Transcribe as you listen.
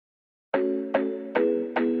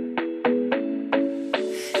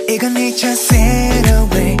이건 네 첫새로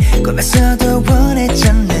왜 꿈에서도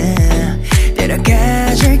원했잖아.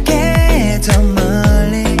 데려가줄게 더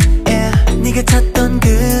멀리 yeah. 네가 찾던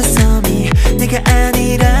그 섬이 내가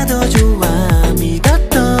아니라도 좋아.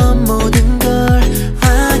 믿었던 모든 걸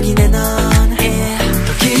확인해 넌 yeah.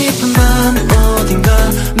 더 깊은 밤 어딘가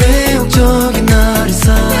매혹적인 날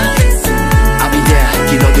있어. I'll be there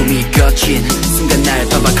긴 어둠이 걷힌 순간 날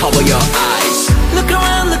봐봐 cover your eyes. Look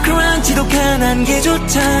around 지독한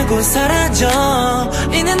안개조차고 사라져.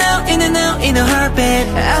 In and out in a heartbeat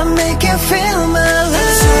I make you feel my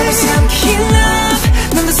love. 숨을 삼킨 love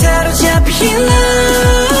눈도 사로잡힌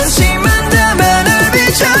love. 심한 담에 널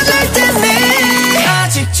비춰줄 테니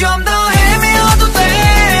아직 좀 더 헤매어도 돼.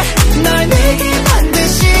 널 내게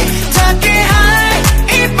반드시 닿게 할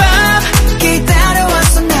이 밤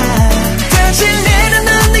기다려왔어 난. 다시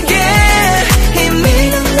내려놓는 내게 이미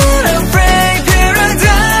난 not afraid.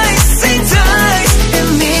 Paradise in ties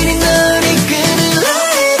이미 널 이끄는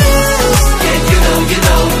lighthouse. Yeah you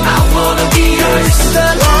know I wanna be yours. The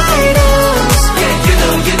lighthouse. Yeah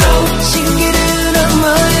you know 신기루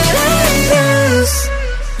너머의 lighthouse.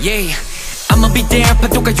 Yeah I'ma be there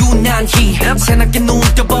파도가 유난히 새롭게 눈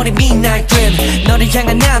떠버린 midnight 너를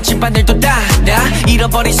향한 나침반들도 닫아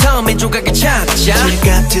잃어버린 섬의 조각을 찾자. 질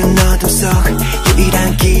같은 어둠 속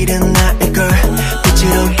유일한 길은 나일걸.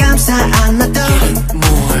 빛으로 감싸 안았던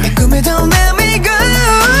내 꿈에도 let me go.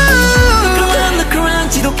 Look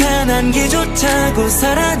around 지독한 안개조차고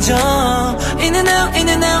사라져. In and out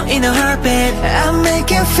in a heartbeat I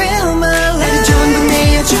make you feel my love. 나를 전부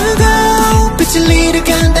내어주고 빛을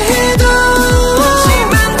잃어간다 해도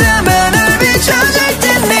심한 담에 널 비춰줄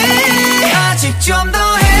테니 아직 좀 더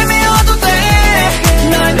헤매어도 돼.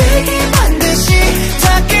 널 내게 반드시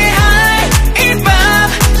닿게 할 이 밤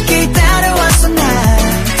기다려왔어 난.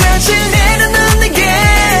 다시 내려놓는 내게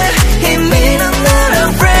이미 넌 not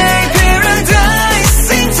afraid.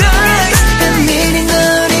 Paradise in ties 이미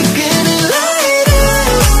널 이끄는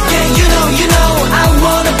lighthouse. Yeah you know I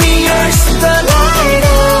wanna be yours. The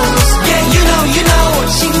lighthouse. Yeah you know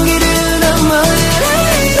신기루 너머의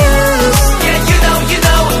lighthouse. Yeah you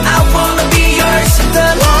know I wanna be yours. The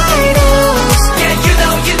lighthouse. Yeah you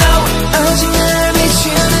know 오직 날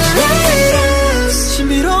비추는 lighthouse.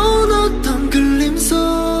 신비로운 어떤 그림 속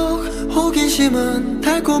호기심은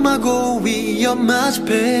달콤하고 위험하지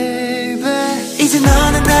baby. 이제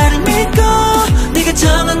너는 나를 믿고 네가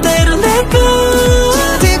정한 대로 내고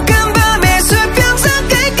자득한 밤의 수평선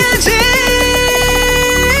끝까지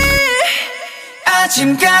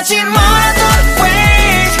아침까지 뭐라도